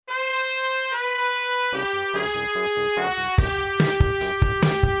How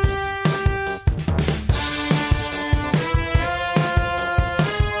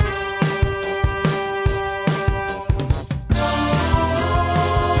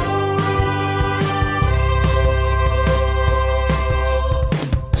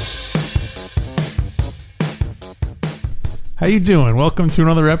you doing? Welcome to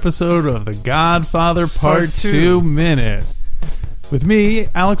another episode of the Godfather Part 2 Minute. With me,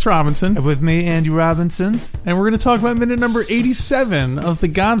 Alex Robinson. And with me, Andy Robinson. And we're going to talk about minute number 87 of the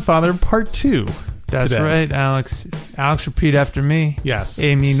Godfather Part 2 That's today. right, Alex. Alex, repeat after me. Yes.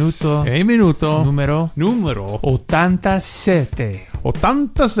 E minuto. Numero 87.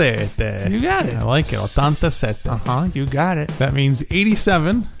 87. You got it. I like it. 87. You got it. That means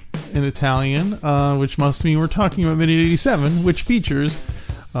 87 in Italian, which must mean we're talking about minute 87, which features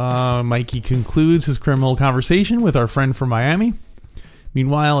Mikey concludes his criminal conversation with our friend from Miami.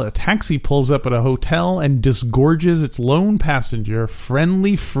 Meanwhile, a taxi pulls up at a hotel and disgorges its lone passenger,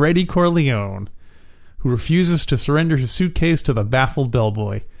 friendly Freddie Corleone, who refuses to surrender his suitcase to the baffled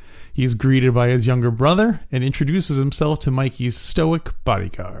bellboy. He is greeted by his younger brother and introduces himself to Mikey's stoic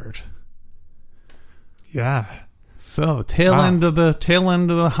bodyguard. Yeah. So, tail end of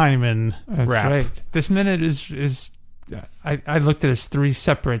the Hyman That's rap. right. This minute is I looked at it as three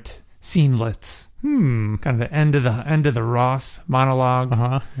separate scenelets. Kind of the end of the Roth monologue,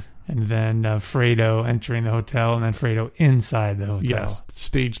 and then Fredo entering the hotel, and then Fredo inside the hotel. Yes,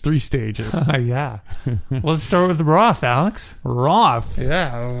 three stages. Yeah. Well, let's start with Roth, Alex. Roth.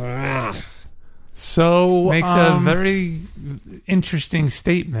 Yeah. So Makes a very interesting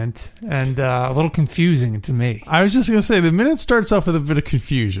statement and a little confusing to me. I was just going to say, the minute starts off with a bit of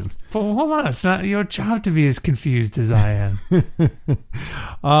confusion. But hold on, it's not your job to be as confused as I am.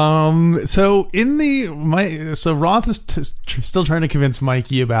 So Roth is still trying to convince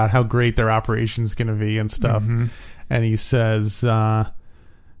Mikey about how great their operation's going to be and stuff. Mm-hmm. And he says,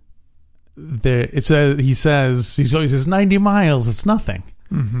 he says 90 miles, it's nothing.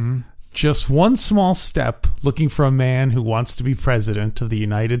 Mm-hmm. Just one small step looking for a man who wants to be president of the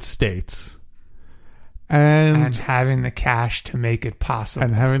United States. And having the cash to make it possible.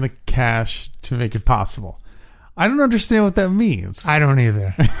 I don't understand what that means. I don't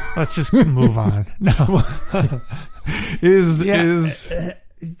either. Let's just move on. No. Do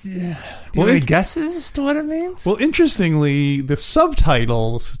you have any guesses as to what it means? Well, interestingly, the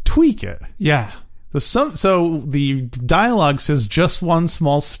subtitles tweak it. Yeah. So the dialogue says just one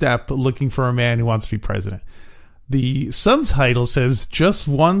small step looking for a man who wants to be president. The subtitle says just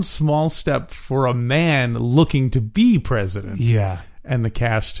one small step for a man looking to be president. Yeah. And the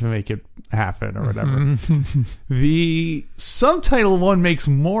cash to make it happen or whatever. Mm-hmm. The subtitle one makes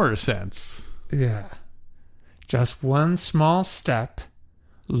more sense. Yeah. Just one small step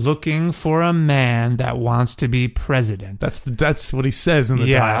looking for a man that wants to be president. That's what he says in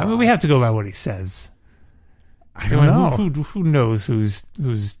the dialogue. I mean, we have to go by what he says. I don't know. Who knows who's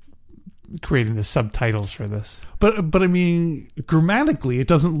creating the subtitles for this? But I mean, grammatically, it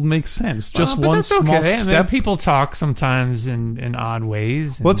doesn't make sense. Just one small step. I mean, people talk sometimes in odd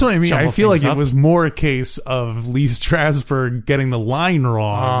ways. Well, that's what I mean. I feel like it was more a case of Lee Strasberg getting the line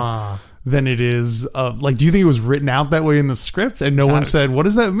wrong. Than it is, do you think it was written out that way in the script and no one said, what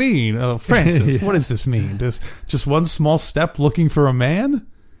does that mean? Francis, What does this mean? Just one small step looking for a man?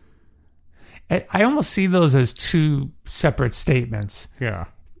 I almost see those as two separate statements. Yeah.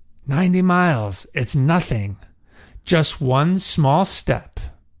 90 miles, it's nothing. Just one small step.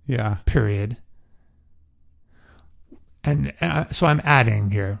 Yeah. Period. And so I'm adding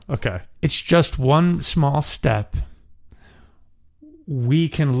here. Okay. It's just one small step. We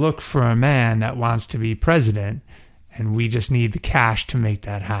can look for a man that wants to be president, and we just need the cash to make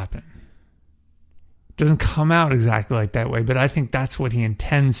that happen. It doesn't come out exactly like that way, but I think that's what he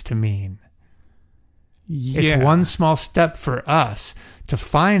intends to mean. Yeah. It's one small step for us to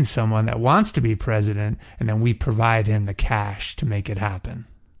find someone that wants to be president, and then we provide him the cash to make it happen.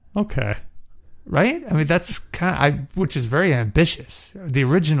 Okay. Right? I mean, that's which is very ambitious. The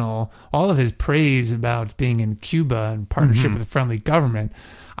original, all of his praise about being in Cuba and partnership with a friendly government,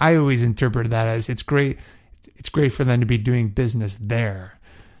 I always interpreted that as it's great for them to be doing business there.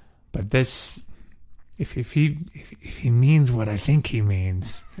 But this, if he means what I think he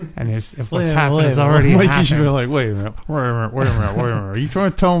means, and if what's happened has already happened. You should be like, wait a minute. Are you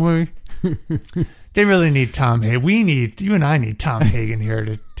trying to tell me? They really need Tom Hagen. You and I need Tom Hagen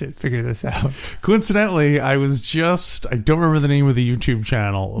here to figure this out. Coincidentally, I don't remember the name of the YouTube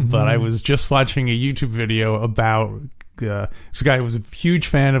channel, but I was just watching a YouTube video about this guy was a huge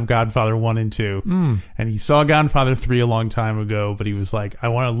fan of Godfather 1 and 2, and he saw Godfather 3 a long time ago, but he was like, I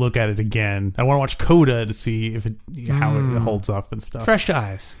want to look at it again. I want to watch Coda to see if how it holds up and stuff. Fresh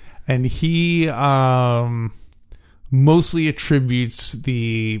eyes. And he mostly attributes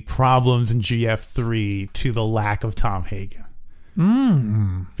the problems in GF3 to the lack of Tom Hagen.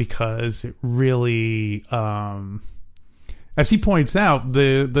 Because it really, as he points out,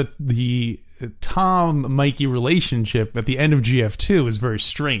 the Tom Mikey relationship at the end of GF2 is very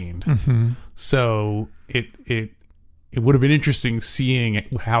strained. So it would have been interesting seeing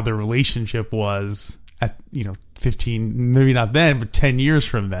how their relationship was at 15, maybe not then, but 10 years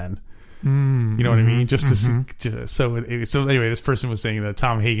from then. You know what I mean? So anyway, this person was saying that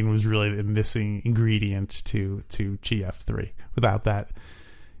Tom Hagen was really the missing ingredient to GF3. Without that,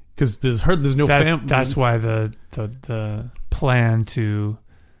 because there's no family. That's why the plan to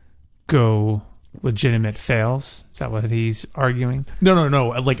go legitimate fails. Is that what he's arguing? No.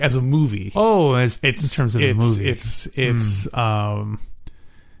 Like as a movie. Oh, in terms of the movie, it's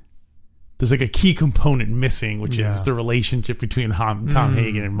there's like a key component missing, which is the relationship between Tom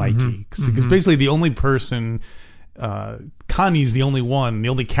Hagen and Mikey. Because basically the only person, Connie's the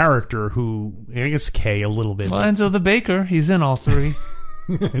only character who, I guess Kay a little bit. Well, Enzo the Baker, he's in all three.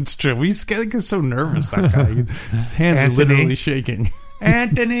 It's true. He's so nervous, that guy. His hands are literally shaking.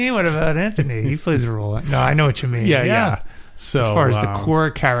 Anthony, what about Anthony? He plays a role. No, I know what you mean. Yeah. So as far as the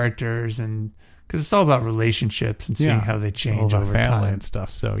core characters, and because it's all about relationships and seeing how they change over time and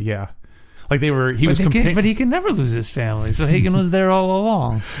stuff. So yeah. Like but he can never lose his family. So Hagen was there all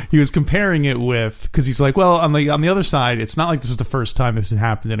along. He was comparing it with, because he's like, well, on the other side, it's not like this is the first time this has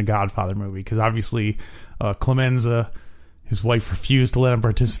happened in a Godfather movie. Because obviously, Clemenza, his wife refused to let him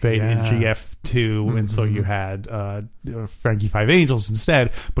participate in GF2, and so you had Frankie Five Angels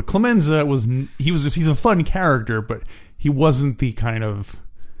instead. But Clemenza he's a fun character, but he wasn't he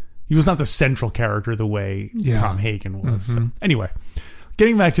was not the central character the way Tom Hagen was. So, anyway.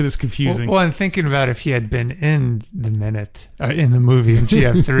 Getting back to this confusing. Well, I'm thinking about if he had been in the movie in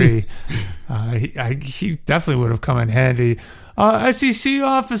GF3, he definitely would have come in handy. SEC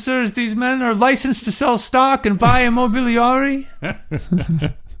officers, these men are licensed to sell stock and buy immobiliari.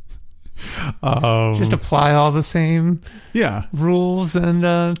 Just apply all the same rules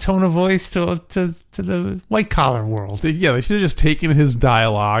and tone of voice to the white collar world. They should have just taken his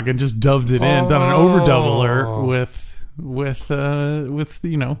dialogue and just dubbed it in, done an overdoubler with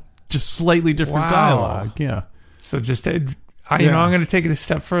just slightly different dialogue. Yeah. So just I'm going to take it a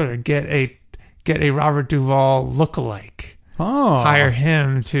step further. Get a Robert Duvall lookalike. Oh. Hire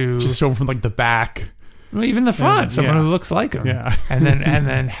him to just show him from like the back. Well, even the front, someone who looks like him. Yeah. and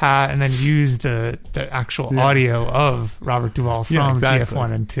then use the actual audio of Robert Duvall from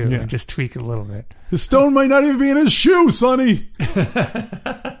GF1 and 2 and just tweak it a little bit. The stone might not even be in his shoe, Sonny.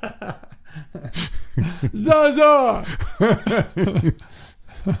 Zaza.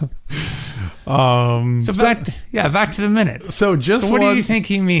 Back to the minute. So what do you think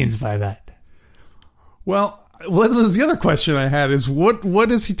he means by that? Well, what was the other question I had is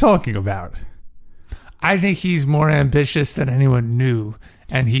what is he talking about? I think he's more ambitious than anyone knew,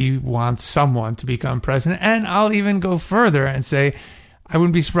 and he wants someone to become president. And I'll even go further and say, I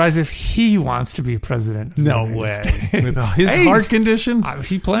wouldn't be surprised if he wants to be president. No way. With his heart condition?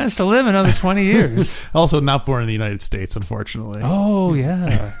 He plans to live another 20 years. Also not born in the United States, unfortunately. Oh,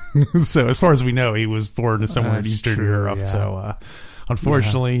 yeah. So as far as we know, he was born somewhere in Eastern Europe. Yeah. So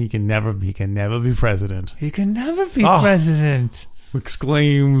unfortunately, he can never be president. He can never be president.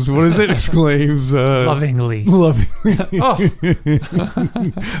 Exclaims, what is it? Exclaims, lovingly. What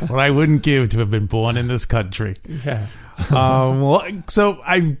I wouldn't give to have been born in this country. Yeah. So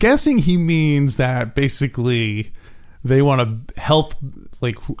I'm guessing he means that basically they want to help,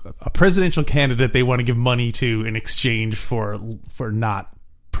 like a presidential candidate they want to give money to in exchange for not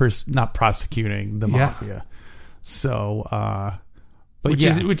prosecuting the mafia. So, which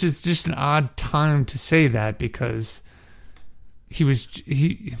is just an odd time to say that, because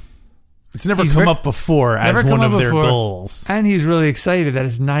it's never come up before as one of their goals. And he's really excited that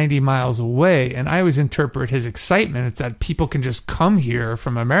it's 90 miles away. And I always interpret his excitement, it's that people can just come here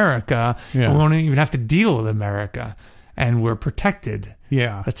from America and we won't even have to deal with America. And we're protected.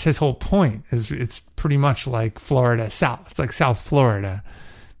 Yeah. That's his whole point. It's pretty much like Florida South. It's like South Florida.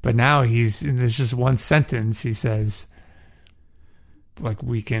 But now there's just one sentence he says, like,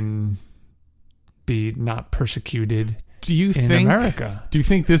 we can be not persecuted. Do you think America? Do you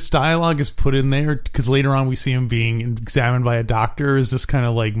think this dialogue is put in there because later on we see him being examined by a doctor? Is this kind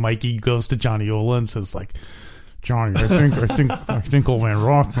of like Mikey goes to Johnny Ola and says like, Johnny, I think old man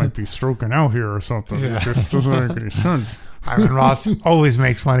Roth might be stroking out here or something. Yeah. It just doesn't make any sense. I mean, Roth always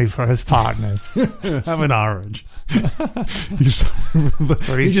makes money for his partners. Have an orange. He he just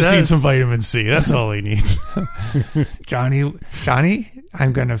says. needs some vitamin C. That's all he needs. Johnny,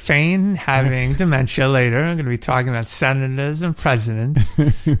 I'm going to feign having dementia later. I'm going to be talking about senators and presidents.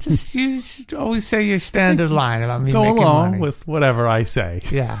 Just always say your standard line about me Go making along money. with whatever I say.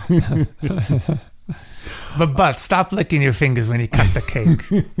 Yeah. But stop licking your fingers when you cut the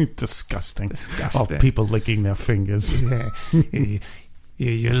cake. Disgusting. Disgusting. Oh, people licking their fingers. Yeah.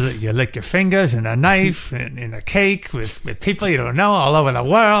 You lick your fingers and a knife and a cake with people you don't know all over the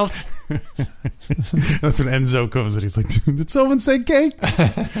world. That's when Enzo comes and he's like, "Did someone say cake?"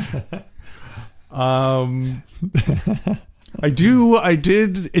 It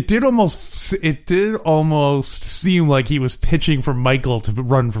did almost seem like he was pitching for Michael to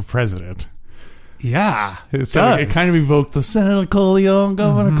run for president. Yeah, So it kind of evoked the Senator Corleone,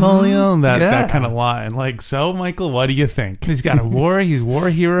 Governor Corleone, that kind of line. Like, so Michael, what do you think? He's got a war. He's war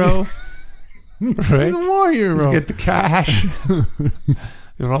hero. Right? He's a war hero. He's get the cash.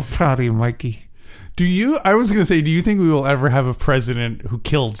 We're all proud of you, Mikey. I was going to say, do you think we will ever have a president who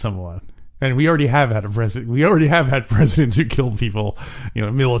killed someone? And we already have had a president. We already have had presidents who killed people,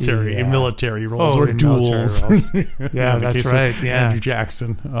 in military roles or in duels. military roles. Yeah, In the that's case of right. Yeah, Andrew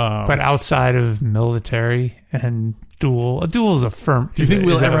Jackson. but outside of military and a duel is a firm. Do you think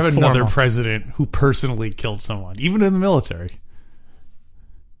we'll is a ever have another formal- president who personally killed someone, even in the military?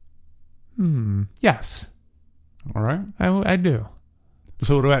 Yes, All right. I do.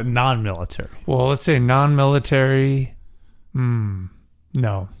 So what about non-military? Well, let's say non-military. No,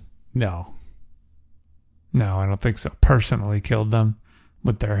 I don't think so. Personally killed them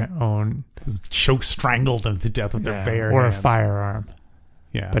with their own Strangled them to death with their bare or hands. a firearm,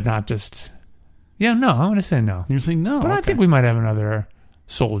 Yeah. but not just. Yeah, no, I'm going to say no. You're saying no. But I okay. think we might have another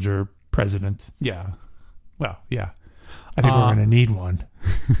soldier president. Yeah. Well, yeah. I think we're going to need one.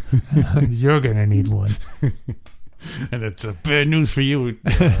 You're going to need one. And it's bad news for you.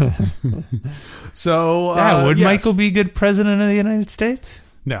 So, Would yes. Michael be good president of the United States?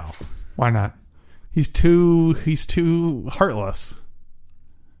 No. Why not? He's too heartless.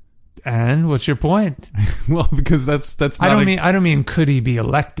 And what's your point? Well, because that's not I don't mean could he be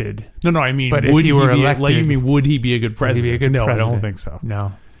elected? No, I mean, But would if he were be elected, like, you mean, would he be a good president? be a good no, I president? don't think so.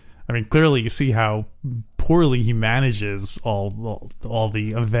 No. I mean, clearly you see how poorly he manages all the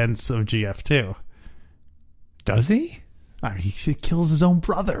events of GF2. Does he? I mean, he kills his own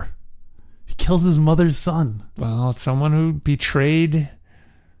brother. He kills his mother's son. Well, it's someone who betrayed.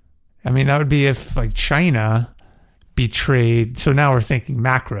 I mean, that would be if like China betrayed. So now we're thinking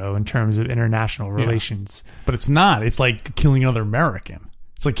macro in terms of international relations. But it's not. It's like killing another American.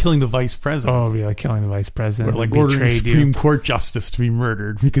 It's like killing the vice president. Oh, it'd be like killing the vice president. Or like who ordering a betrayed you. Supreme Court justice to be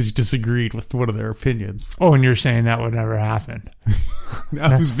murdered because you disagreed with one of their opinions. Oh, and you're saying that would never happen.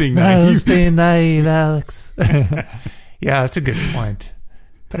 I was being I was naive. being naive, Alex. Yeah, that's a good point.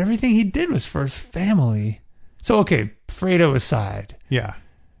 But everything he did was for his family. So, okay, Fredo aside. Yeah.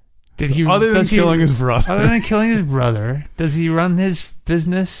 Did he Other than killing his brother. Other than killing his brother, does he run his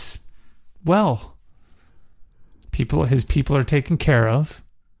business well? His people are taken care of.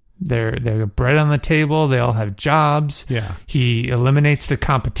 They're bread on the table. They all have jobs. Yeah. He eliminates the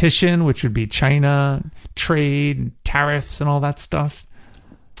competition, which would be China, trade, tariffs, and all that stuff.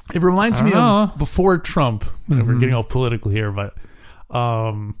 It reminds me know. of before Trump. We're getting all political here, but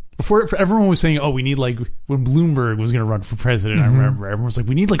before everyone was saying, "Oh, we need like when Bloomberg was going to run for president." I remember everyone was like,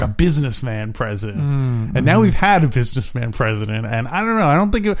 "We need like a businessman president," and now we've had a businessman president. And I don't know. I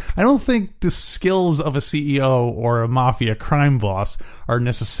don't think the skills of a CEO or a mafia crime boss are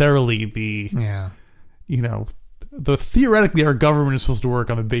necessarily theoretically our government is supposed to work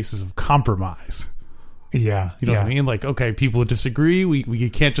on the basis of compromise. Yeah. You know what I mean? Like, okay, people disagree. We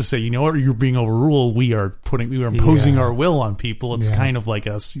can't just say, you know what, you're being overruled. We are imposing our will on people. It's kind of like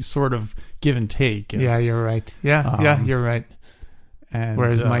a sort of give and take. Yeah, you're right. Yeah, you're right. And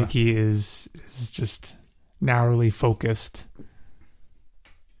whereas Mikey is just narrowly focused.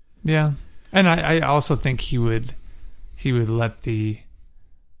 Yeah. And I also think he would let the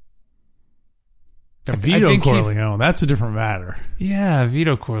Vito Corleone, that's a different matter. Yeah,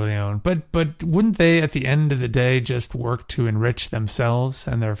 Vito Corleone. But wouldn't they, at the end of the day, just work to enrich themselves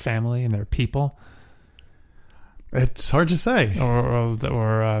and their family and their people? It's hard to say. Or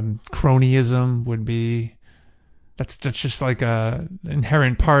cronyism would be. That's just like a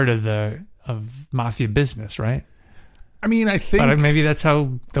inherent part of mafia business, right? I mean, I think, but maybe that's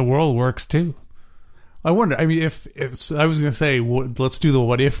how the world works too. I wonder. I mean, if I was going to say, let's do the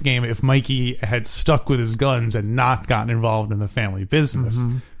what if game. If Mikey had stuck with his guns and not gotten involved in the family business,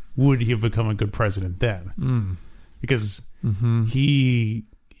 would he have become a good president then? Because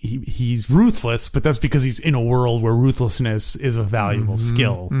he's ruthless, but that's because he's in a world where ruthlessness is a valuable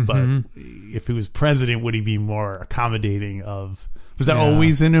skill. But if he was president, would he be more accommodating of? Was that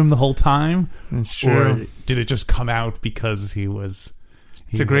always in him the whole time? That's true. Or did it just come out because he was?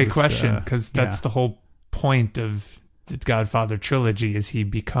 It's a great question, because that's the whole point of the Godfather trilogy is he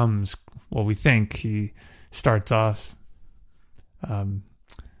becomes, well, we think he starts off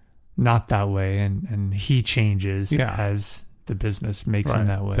not that way, and he changes as the business makes him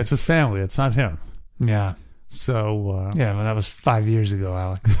that way. That's his family. It's not him. Yeah. So well, that was 5 years ago,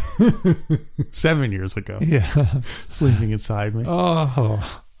 Alex. 7 years ago. Yeah. Sleeping inside me. Oh.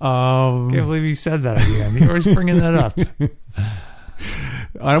 Can't believe you said that again. You're always bringing that up.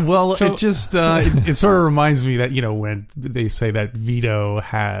 It just it sort of reminds me that, when they say that Vito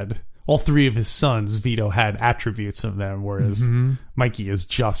had all three of his sons, Vito had attributes of them, whereas Mikey is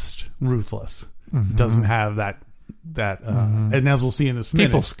just ruthless. Doesn't have that and as we'll see in this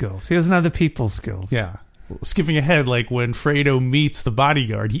people skills. He doesn't have the people skills. Yeah. Skipping ahead, like when Fredo meets the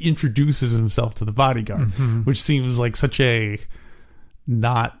bodyguard, he introduces himself to the bodyguard, which seems like such a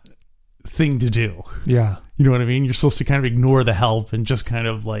not thing to do. Yeah. You know what I mean? You're supposed to kind of ignore the help and just kind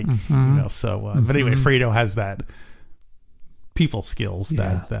of like, so, but anyway, Fredo has that people skills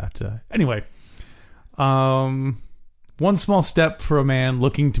anyway, one small step for a man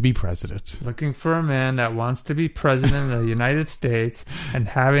looking to be president. Looking for a man that wants to be president of the United States and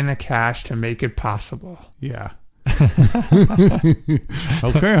having the cash to make it possible. Yeah. Okay,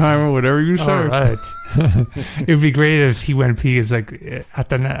 Heimer, whatever you say. All right. It would be great if he was like,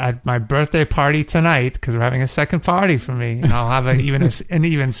 at my birthday party tonight, because we're having a second party for me, and I'll have an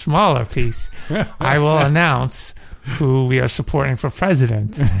even smaller piece. I will announce who we are supporting for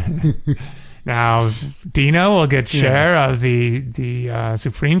president. Now, Dino will get share of the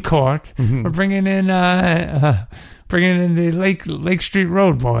Supreme Court. We're bringing in the Lake Street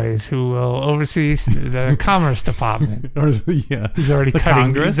Road boys, who will oversee the Commerce Department. He's already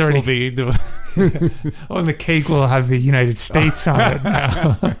cutting. Congress will be. And the cake will have the United States on it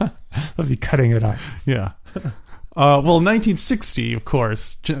now. They'll be cutting it up. Yeah. Well, 1960, of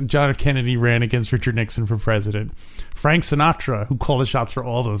course, John F. Kennedy ran against Richard Nixon for president. Frank Sinatra, who called the shots for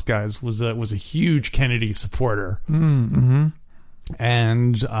all those guys, was a huge Kennedy supporter. And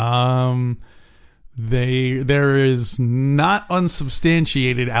there is not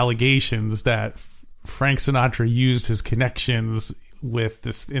unsubstantiated allegations that Frank Sinatra used his connections with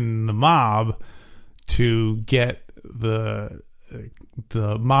this in the mob to get the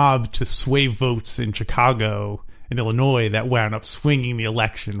mob to sway votes in Chicago and Illinois that wound up swinging the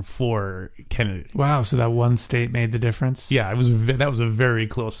election for Kennedy. Wow! So that one state made the difference. Yeah, that was a very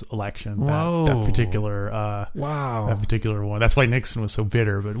close election. That particular that particular one. That's why Nixon was so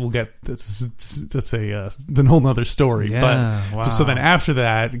bitter. But we'll get that's a whole nother story. Yeah, but so then after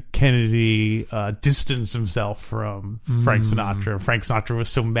that, Kennedy distanced himself from Frank Sinatra. Frank Sinatra was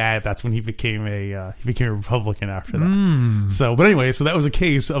so mad. That's when he became a Republican after that. So, but anyway, so that was a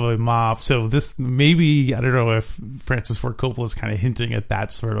case of a mob. So this maybe, I don't know if Francis Ford Coppola is kind of hinting at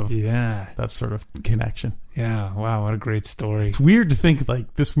that sort of connection. Yeah, wow, what a great story. It's weird to think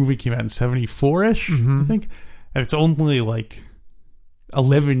like this movie came out in 74-ish, I think, and it's only like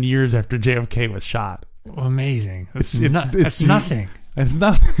 11 years after JFK was shot. Well, amazing. It's nothing. It's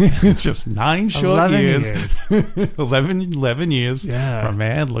not. It's just 9 short years. 11 years for a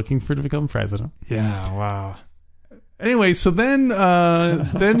man looking to become president. Yeah, wow. Anyway, so then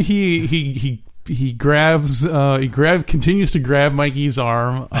he continues to grab Mikey's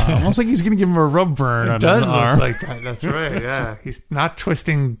arm, almost like he's going to give him a rub burn on his arm. Look like that. That's right. Yeah, he's not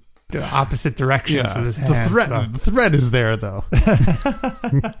twisting the opposite directions with his hands. The threat is there, though.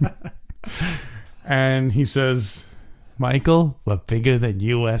 And he says, "Michael, we're bigger than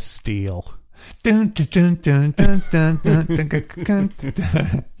U.S. Steel." Well,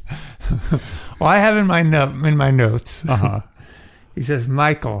 I have in my notes. He says,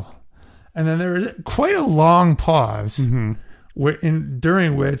 "Michael." And then there is quite a long pause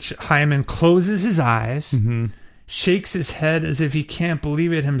during which Hyman closes his eyes, shakes his head as if he can't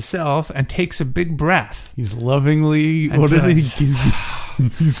believe it himself, and takes a big breath. He's lovingly... And what says, is he?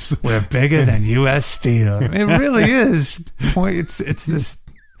 We're bigger than U.S. Steel. It really is. It's this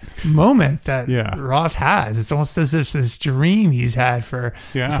moment that Yeah. Roth has. It's almost as if this dream he's had for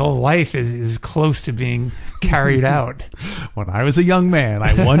his whole life is close to being carried out. When I was a young man,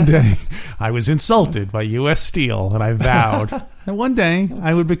 one day I was insulted by U.S. Steel, and I vowed that one day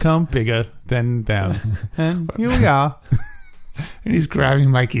I would become bigger than them. And here we are. And he's grabbing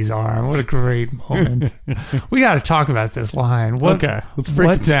Mikey's arm. What a great moment. We got to talk about this line. Okay, let's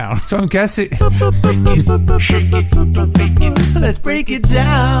break it down. So I'm guessing... Let's break it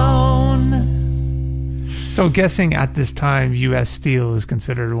down. So I'm guessing at this time, U.S. Steel is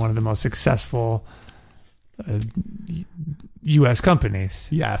considered one of the most successful U.S. companies.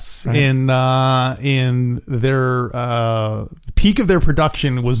 Yes, right? in their peak of their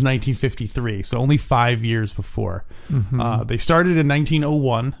production was 1953, so only 5 years before. Mm-hmm. They started in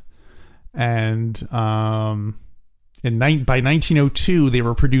 1901, and by 1902 they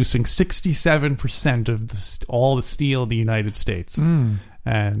were producing 67% of all the steel in the United States.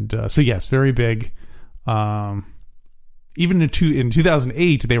 And so yes, very big. Even in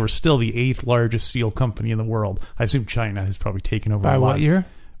 2008, they were still the 8th largest steel company in the world. I assume China has probably taken over. By what year?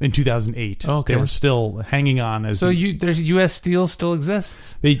 In 2008. Okay. They were still hanging on as. So there's U.S. Steel still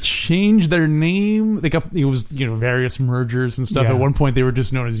exists? They changed their name. It was various mergers and stuff. Yeah. At one point, they were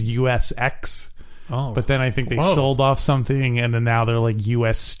just known as USX. Oh. But then I think they sold off something, and then now they're like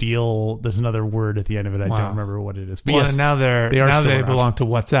U.S. Steel. There's another word at the end of it. I don't remember what it is. But well, yes, now they belong to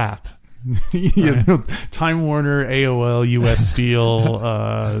WhatsApp. Time Warner, AOL, U.S. Steel,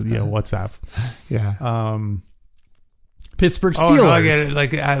 WhatsApp. Yeah. Pittsburgh Steelers. Oh, no, I get it.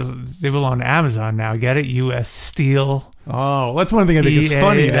 Like they belong to Amazon now. Get it? U.S. Steel. Oh, that's one thing I think is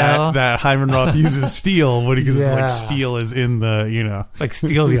funny that Hyman Roth uses steel, because it's like steel is in the like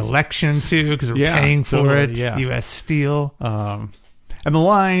steal the election too, because we're paying for it. Yeah. U.S. Steel. And the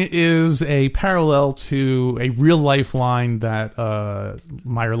line is a parallel to a real life line that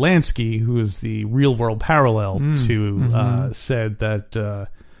Meyer Lansky, who is the real world parallel said that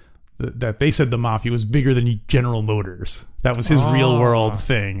they said the mafia was bigger than General Motors. That was his real world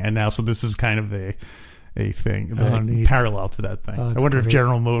thing, and now so this is kind of a thing parallel to that thing. I wonder if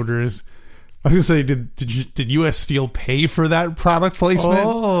General Motors. I was gonna say, did U.S. Steel pay for that product placement,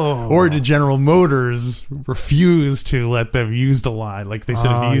 or did General Motors refuse to let them use the line? Like they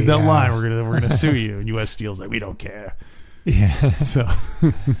said, if you use that line, we're gonna sue you. And U.S. Steel's like, we don't care. Yeah. So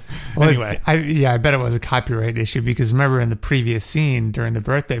anyway, I bet it was a copyright issue, because remember in the previous scene during the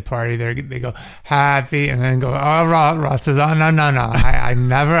birthday party, they go happy, and then go, oh, Roth says, oh, no, I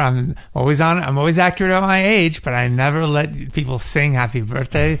never, I'm always accurate at my age, but I never let people sing happy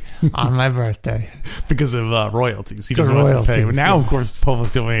birthday on my birthday because of royalties. He doesn't want to pay. But now, of course, it's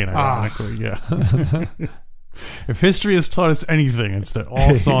public domain. Ironically, yeah. If history has taught us anything, it's that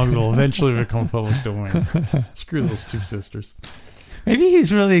all songs will eventually become public domain. Screw those two sisters. Maybe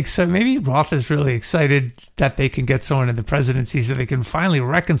he's really excited. Maybe Roth is really excited that they can get someone in the presidency so they can finally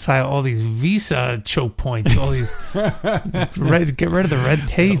reconcile all these visa choke points, all these get rid of the red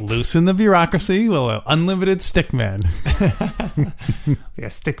tape. Loosen the bureaucracy. Well, unlimited stickmen. Yeah,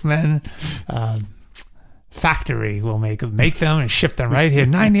 stickmen. Factory will make them and ship them right here.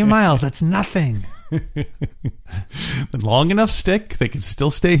 90 miles. That's nothing. Long enough stick, they can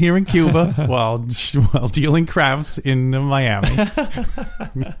still stay here in Cuba while dealing crafts in Miami.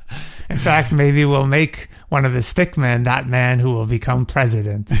 In fact, maybe we'll make one of the stickmen that man who will become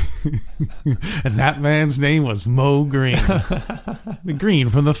president. And that man's name was Mo Green. The green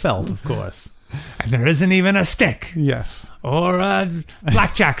from the felt, of course. And there isn't even a stick. Yes. Or a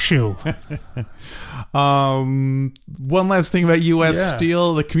blackjack shoe. One last thing about U.S.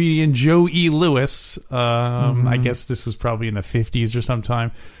 Steel. The comedian Joe E. Lewis, I guess this was probably in the 50s or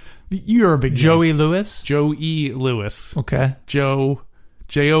sometime. You're a big Joey Lewis? Joe E. Lewis. Okay. Joe,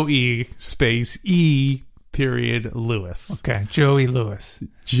 J-O-E space E period Lewis. Okay. Joey Lewis.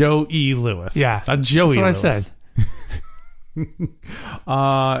 Joe E. Lewis. Yeah. Not Joey Lewis. That's what I said. In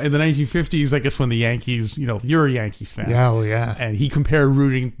the 1950s, I guess when the Yankees, you're a Yankees fan. Yeah, well, yeah. And he compared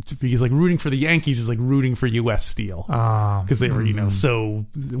rooting for the Yankees is like rooting for U.S. Steel. Because they were, so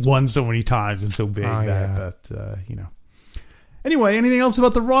won so many times and so big that Anyway, anything else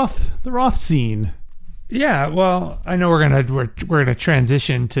about the Roth scene? Yeah, well, I know we're gonna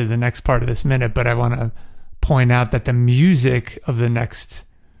transition to the next part of this minute, but I want to point out that the music of the next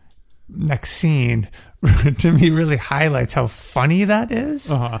scene to me really highlights how funny that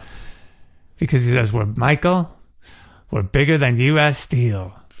is. Because he says, we're bigger than U.S.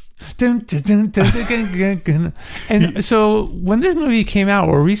 Steel. And so when this movie came out,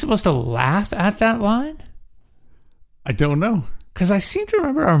 were we supposed to laugh at that line? I don't know. Because I seem to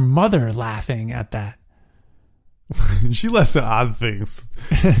remember our mother laughing at that. She laughs at odd things.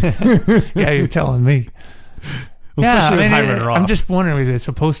 Yeah, you're telling me. Well, Yeah, especially with Hyman Roth. I'm just wondering, is it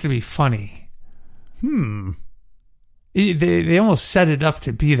supposed to be funny? They almost set it up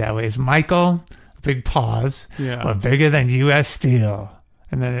to be that way. It's Michael, a big pause, but bigger than U.S. Steel.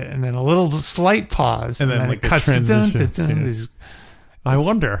 And then a little slight pause. And then like it cuts to I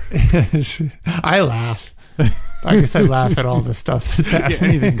wonder. I laugh. I guess I laugh at all the stuff that's happening. Yeah,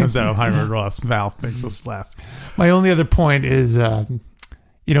 anything comes out of Hyman Roth's mouth makes us laugh. My only other point is, in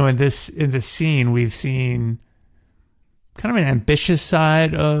this scene, we've seen kind of an ambitious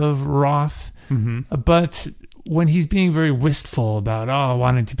side of Roth, but when he's being very wistful about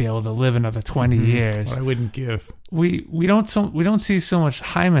wanting to be able to live another 20 years, what I wouldn't give. We don't see so much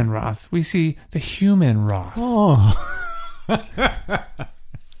Hyman Roth. We see the human Roth. Oh.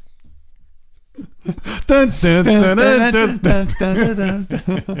 Dun, dun, dun, dun, dun, dun,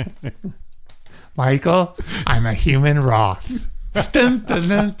 dun. Michael, I'm a human Roth. Dun, dun,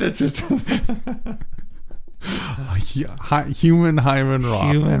 dun, dun, dun, dun. Human Hyman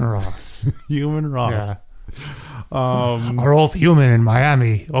Roth. Human Roth. Human Roth. Yeah. Our old human in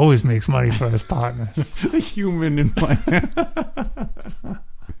Miami always makes money for his partners. The human in Miami.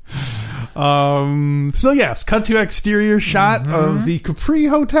 So yes, cut to exterior shot of the Capri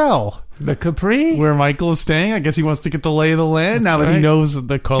Hotel. The Capri? Where Michael is staying. I guess he wants to get the lay of the land. That's now that he knows that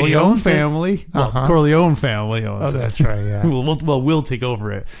the Corleone family. Corleone family owns it. That's right, yeah. We'll take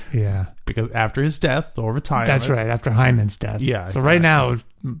over it. Yeah. Because after his death or retirement. That's right, after Hyman's death. Yeah. So right now,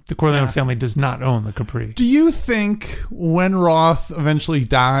 the Corleone family does not own the Capri. Do you think when Roth eventually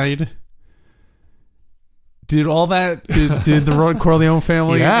died, did the Corleone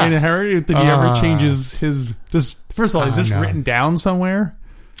family inherit? Did he ever change his first of all, is this written down somewhere?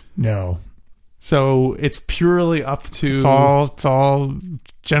 No. So it's purely up to it's all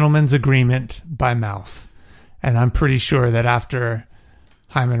gentleman's agreement by mouth. And I'm pretty sure that after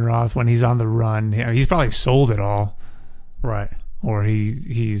Hyman Roth, when he's on the run, he's probably sold it all. Right. Or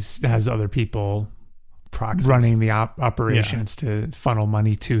he has other people running the operations to funnel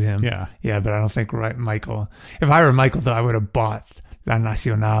money to him. Yeah. Yeah, but I don't think Michael. If I were Michael, though, I would have bought La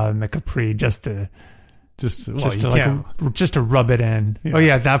Nacional and the Capri just to rub it in. Yeah. Oh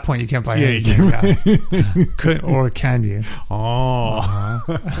yeah, at that point you can't buy anything. Or can you? Oh.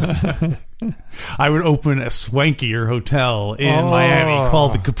 I would open a swankier hotel in Miami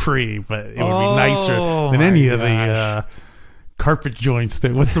called the Capri, but it would be nicer than any of the carpet joints.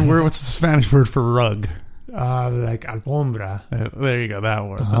 What's the Spanish word for rug? Like alfombra. There you go, that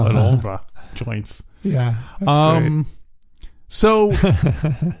word. Alfombra joints. Yeah. That's great.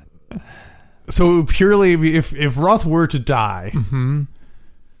 So purely, if Roth were to die,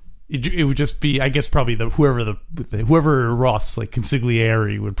 it would just be, I guess, probably whoever Roth's like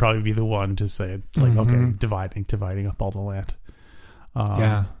consigliere would probably be the one to say like, okay, dividing up all the land.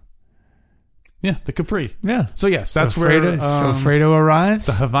 Yeah, the Capri. Yeah. So yes, that's where Fredo arrives.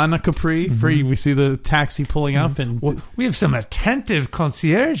 The Havana Capri. We see the taxi pulling up, and we have some attentive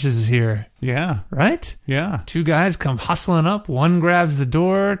concierges here. Yeah. Right? Yeah. Two guys come hustling up. One grabs the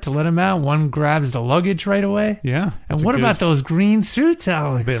door to let him out. One grabs the luggage right away. Yeah. And what about those green suits,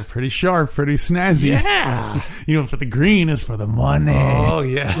 Alex? They're pretty sharp, pretty snazzy. Yeah. For the green is for the money. Oh,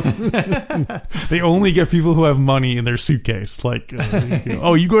 yeah. They only get people who have money in their suitcase. Like,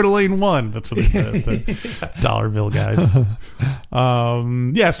 you go to lane 1. That's what the dollar bill guys.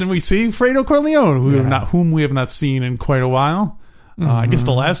 Yes, and we see Fredo Corleone, whom we have not seen in quite a while. I guess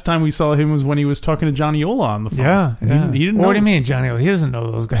the last time we saw him was when he was talking to Johnny Ola on the phone. Yeah. He didn't know. What do you mean, Johnny Ola? He doesn't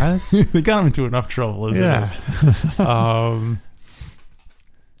know those guys. They got him into enough trouble as it is.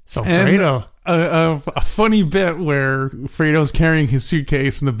 So Fredo. A funny bit where Fredo's carrying his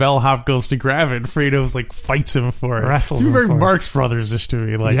suitcase and the bellhop goes to grab it, and Fredo's like fights him for it. Wrestles it's him very for Marx Brothers-ish to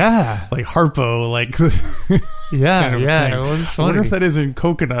me. Like, like Harpo, like yeah, kind of yeah. thing. It was funny. I wonder if that is in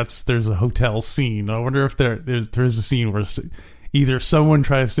Coconuts. There's a hotel scene. I wonder if there is a scene where either someone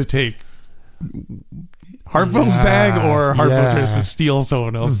tries to take Harpo's bag or Harpo tries to steal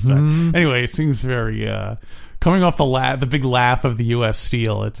someone else's bag. Anyway, it seems very coming off the big laugh of the U.S.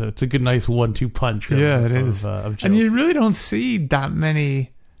 Steel. It's a good, nice 1-2 punch. It is. And you really don't see that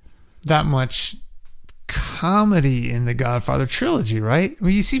much comedy in the Godfather trilogy, right? I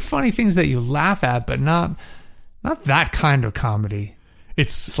mean, you see funny things that you laugh at, but not that kind of comedy.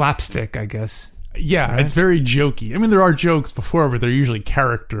 It's slapstick, I guess. Yeah, right? It's very jokey. I mean, there are jokes before, but they're usually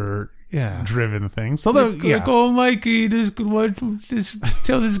character-driven things. Although, like, oh, Mikey,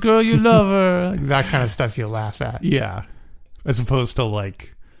 tell this girl you love her. Like, that kind of stuff you laugh at. Yeah, as opposed to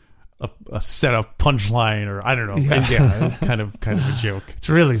like a set-up punchline, or I don't know. Kind of a joke. It's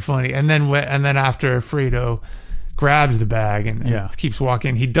really funny. And then after Fredo grabs the bag and Yeah. keeps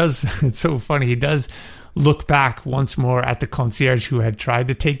walking. He does. It's so funny. He does look back once more at the concierge who had tried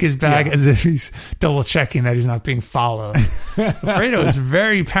to take his bag, Yeah. as if he's double checking that he's not being followed. Fredo is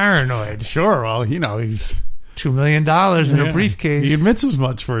very paranoid. Sure. Well, he's $2 million in a briefcase. He admits as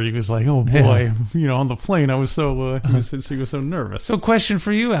much for it. He was like, "Oh boy, on the plane, I was so he was so nervous." So, question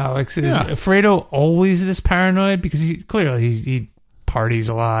for you, Alex: is Yeah. Fredo always this paranoid? Because he parties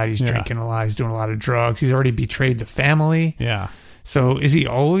a lot. He's drinking a lot. He's doing a lot of drugs. He's already betrayed the family. Yeah. So is he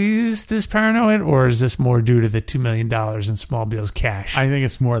always this paranoid, or is this more due to the $2 million in small bills cash? I think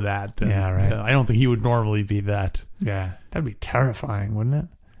it's more that. Yeah, right. I don't think he would normally be that. Yeah, that'd be terrifying, wouldn't it?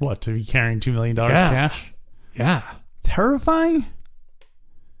 What, to be carrying $2 million Yeah. cash? Yeah. Terrifying?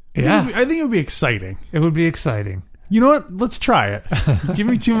 Yeah. I think it would be exciting. It would be exciting. You know what? Let's try it. Give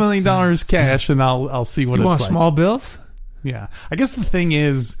me $2 million cash, and I'll see what Do you it's want like. small bills? Yeah. I guess the thing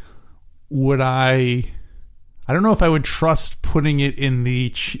is, I don't know if I would trust putting it in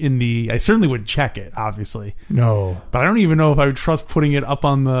the. I certainly would check it, obviously, No. but I don't even know if I would trust putting it up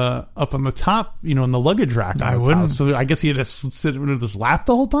on the top, in the luggage rack. I on its wouldn't. house. So I guess he had to sit in his lap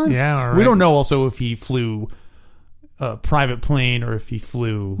the whole time. Yeah, all right. We don't know also if he flew a private plane or if he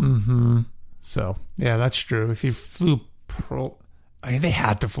flew. Mm-hmm. So Yeah, that's true. If you flew they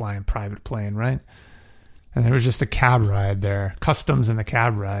had to fly in private plane, right? And there was just a cab ride there, customs and the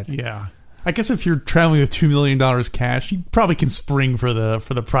cab ride. yeah. I guess if you're traveling with $2 million cash, you probably can spring for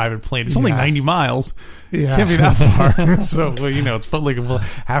the private plane. It's only Yeah. 90 miles. Yeah. Can't be that far. So, it's probably like a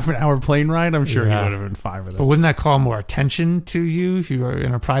half an hour plane ride. I'm sure Yeah. he would have been fine with But it. wouldn't that call more attention to you if you were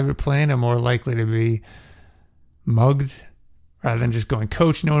in a private plane and more likely to be mugged rather than just going,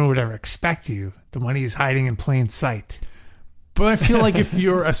 "Coach, no one would ever expect you. The money is hiding in plain sight." But I feel like if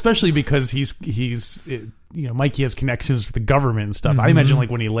you're, especially because Mikey has connections with the government and stuff. I imagine like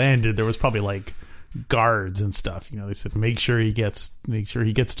when he landed, there was probably like guards and stuff. They said make sure he gets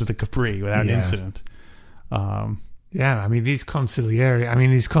to the Capri without Yeah. incident. Yeah, these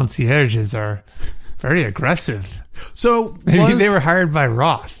concierges are very aggressive. So Maybe they were hired by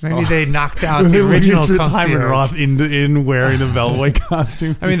Roth. Maybe they knocked out the they original threw Hyman concierge. Roth in wearing the Bellway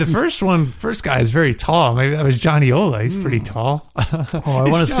costume. The first guy is very tall. Maybe that was Johnny Ola. He's pretty tall. I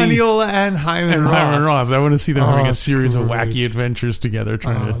want to see Johnny Ola and Hyman Roth. Hyman Roth. I want to see them having a Oh, series of great. wacky adventures together,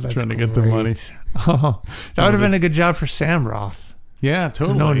 trying That's to get the great. money. Oh, that would have been a good job for Sam Roth. Yeah, 'Cause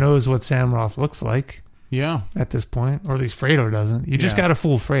totally. no one knows what Sam Roth looks like Yeah, at this point, or at least Fredo doesn't. You just Yeah. got to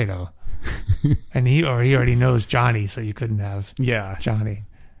fool Fredo, and he already knows Johnny, so you couldn't have yeah. Johnny.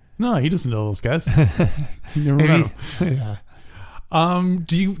 No, he doesn't know those guys. You never met Maybe, him. yeah.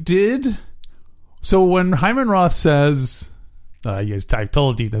 So when Hyman Roth says, yes, I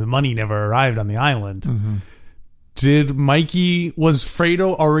told you the money never arrived on the island. Mm-hmm. Was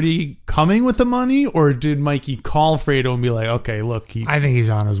Fredo already coming with the money, or did Mikey call Fredo and be like, okay, look, I think he's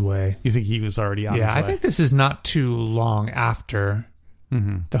on his way. you think he was already on his way? I think this is not too long after.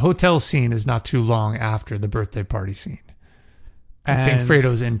 Mm-hmm. The hotel scene is not too long after the birthday party scene. I think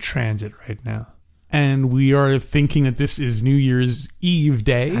Fredo's in transit right now. And we are thinking that this is New Year's Eve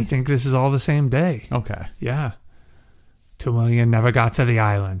day. I think this is all the same day. Okay. Yeah. 2 million never got to the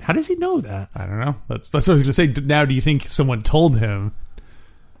island. How does he know that? I don't know. That's what I was going to say. Now, do you think someone told him?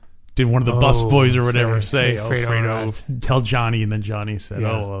 Did one of the bus boys or whatever say, hey, Fredo, tell Johnny, and then Johnny said,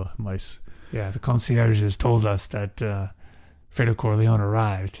 Yeah. nice. Yeah, the concierges told us that Fredo Corleone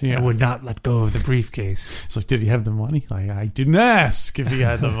arrived Yeah. and would not let go of the briefcase. So did he have the money? I didn't ask if he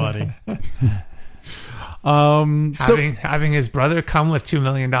had the money. Having his brother come with $2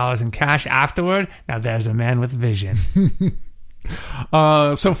 million in cash afterward, now there's a man with vision.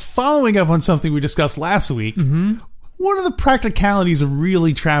 So following up on something we discussed last week, what are the practicalities of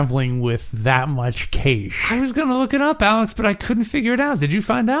really traveling with that much cash? I was going to look it up, Alex, but I couldn't figure it out. Did you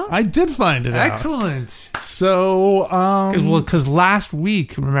find out? I did find it out. Excellent. So, Because last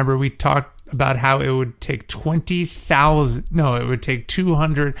week, remember, we talked about how it would take 200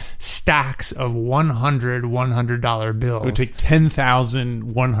 stacks of $100 bills. it would take 10,000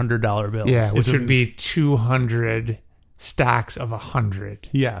 $100 bills. Yeah, which Is it- would be 200 stacks of 100.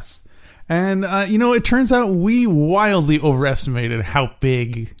 Yes. And, it turns out we wildly overestimated how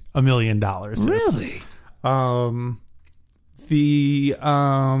big $1 million is. Really? A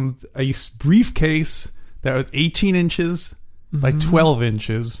briefcase that was 18 inches by 12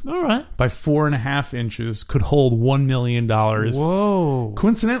 inches All right. by 4.5 inches could hold $1 million. Whoa.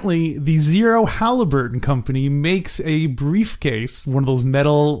 Coincidentally, the Zero Halliburton Company makes a briefcase, one of those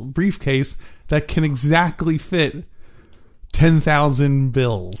metal briefcase, that can exactly fit 10,000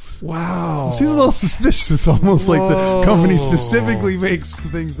 bills. Wow. It seems a little suspicious. It's almost like the Whoa. company specifically makes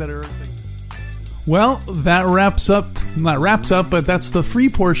things that are... Well, that wraps up, not wraps up, but that's the free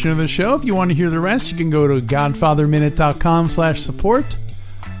portion of the show. If you want to hear the rest, you can go to godfatherminute.com/support.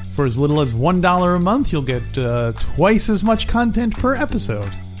 For as little as $1 a month, you'll get twice as much content per episode.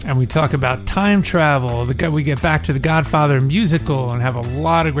 And we talk about time travel. We get back to the Godfather musical and have a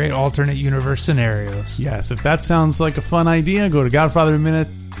lot of great alternate universe scenarios. Yes, if that sounds like a fun idea, go to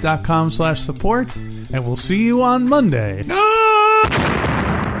godfatherminute.com/support, and we'll see you on Monday. No!